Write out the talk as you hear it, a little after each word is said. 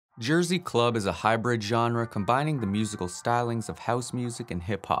Jersey club is a hybrid genre combining the musical stylings of house music and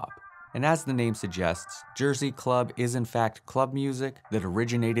hip-hop. And as the name suggests, Jersey club is in fact club music that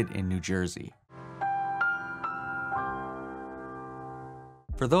originated in New Jersey.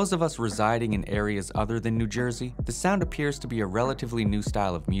 For those of us residing in areas other than New Jersey, the sound appears to be a relatively new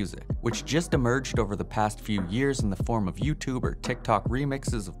style of music, which just emerged over the past few years in the form of YouTube or TikTok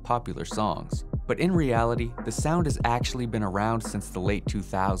remixes of popular songs. But in reality, the sound has actually been around since the late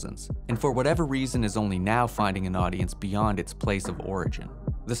 2000s, and for whatever reason is only now finding an audience beyond its place of origin.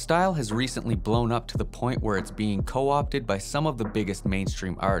 The style has recently blown up to the point where it's being co-opted by some of the biggest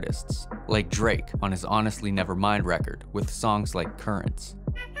mainstream artists, like Drake on his Honestly Nevermind record with songs like Currents.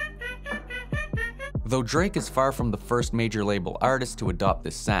 Though Drake is far from the first major label artist to adopt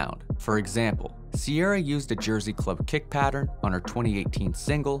this sound. For example, Ciara used a Jersey club kick pattern on her 2018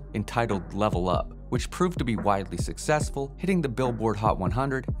 single entitled Level Up, which proved to be widely successful, hitting the Billboard Hot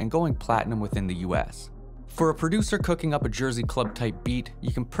 100 and going platinum within the US. For a producer cooking up a Jersey club type beat,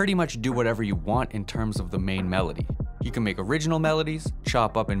 you can pretty much do whatever you want in terms of the main melody. You can make original melodies,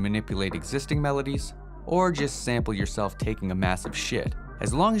 chop up and manipulate existing melodies, or just sample yourself taking a massive shit.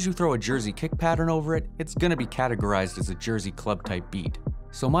 As long as you throw a Jersey kick pattern over it, it's gonna be categorized as a Jersey club type beat.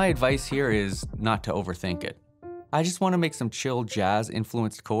 So my advice here is not to overthink it. I just want to make some chill jazz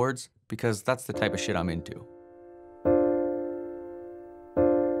influenced chords because that's the type of shit I'm into.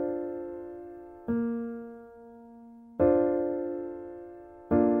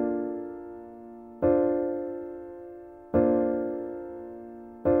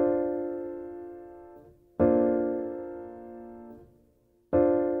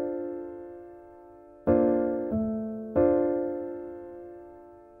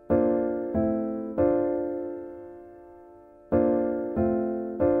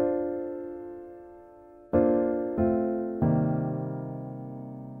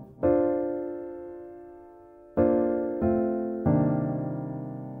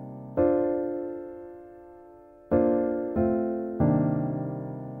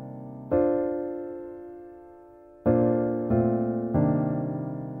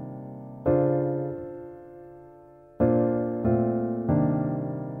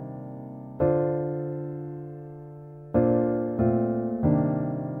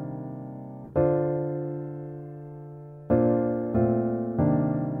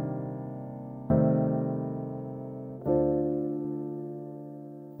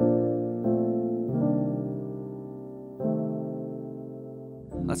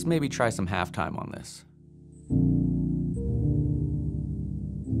 Let's maybe try some halftime on this.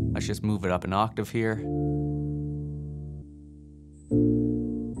 Let's just move it up an octave here.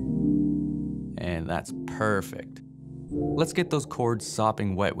 And that's perfect. Let's get those chords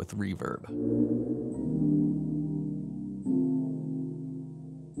sopping wet with reverb.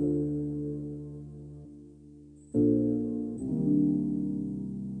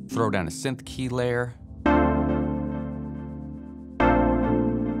 Throw down a synth key layer.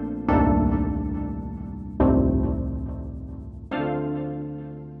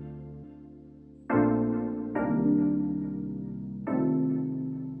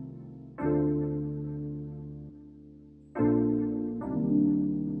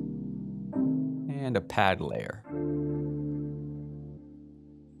 And a pad layer.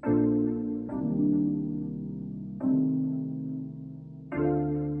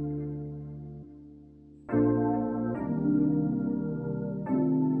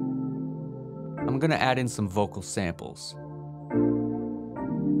 I'm gonna add in some vocal samples.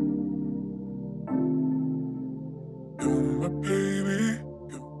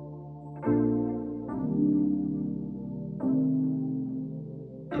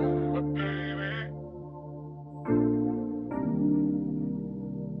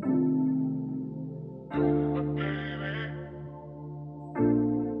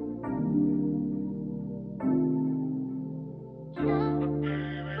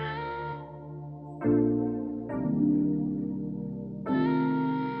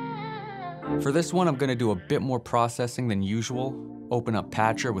 For this one, I'm gonna do a bit more processing than usual, open up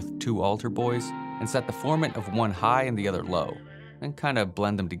Patcher with 2 altar boys, and set the formant of one high and the other low, and kinda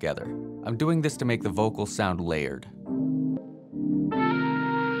blend them together. I'm doing this to make the vocals sound layered.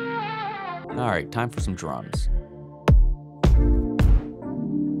 Alright, time for some drums.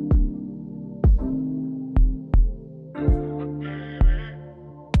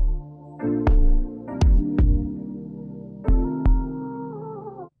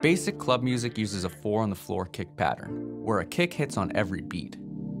 Basic club music uses a 4 on the floor kick pattern, where a kick hits on every beat.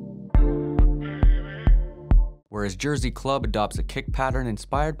 Whereas Jersey club adopts a kick pattern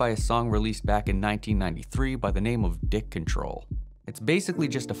inspired by a song released back in 1993 by the name of Dick Control. It's basically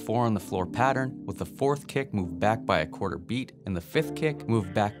just a 4 on the floor pattern, with the 4th kick moved back by a 1/4 beat and the 5th kick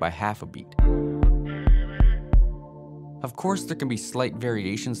moved back by 1/2 beat. Of course, there can be slight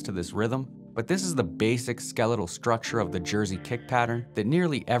variations to this rhythm, but this is the basic skeletal structure of the Jersey kick pattern that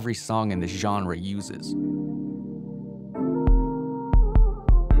nearly every song in this genre uses.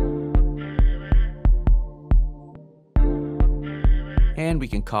 And we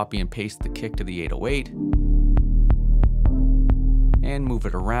can copy and paste the kick to the 808 and move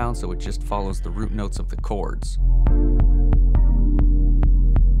it around so it just follows the root notes of the chords.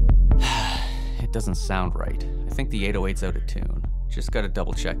 It doesn't sound right. I think the 808's out of tune. Just gotta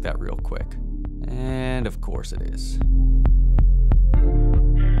double check that real quick. And of course it is.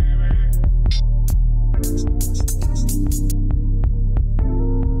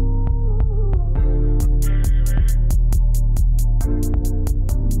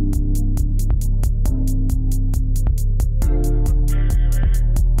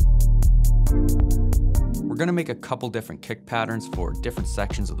 We're gonna make a couple different kick patterns for different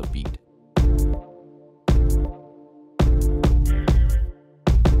sections of the beat.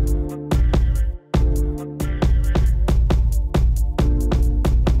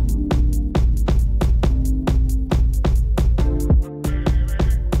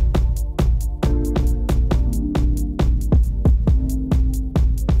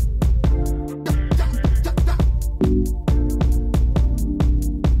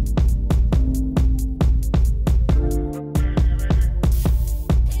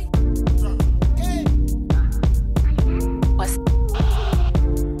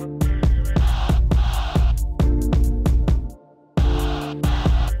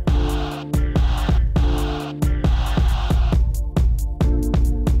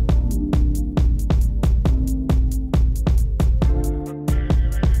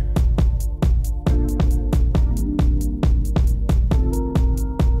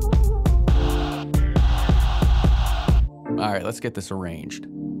 Alright, let's get this arranged.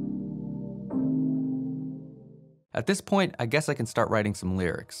 At this point, I guess I can start writing some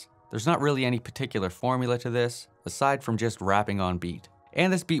lyrics. There's not really any particular formula to this, aside from just rapping on beat.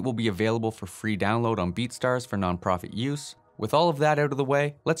 And this beat will be available for free download on BeatStars for non-profit use. With all of that out of the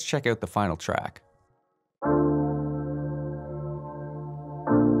way, let's check out the final track.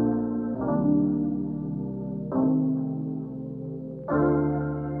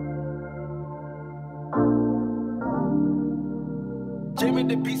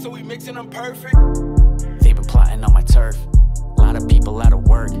 The beat, so we mixing them perfect. They've been plotting on my turf. A lot of people out of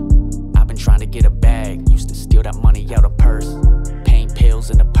work. I've been trying to get a bag. Used to steal that money out of purse. Pain pills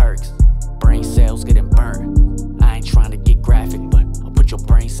and the perks. Brain cells getting burnt. I ain't trying to get graphic, but I'll put your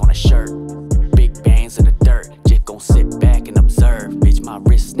brains on a shirt.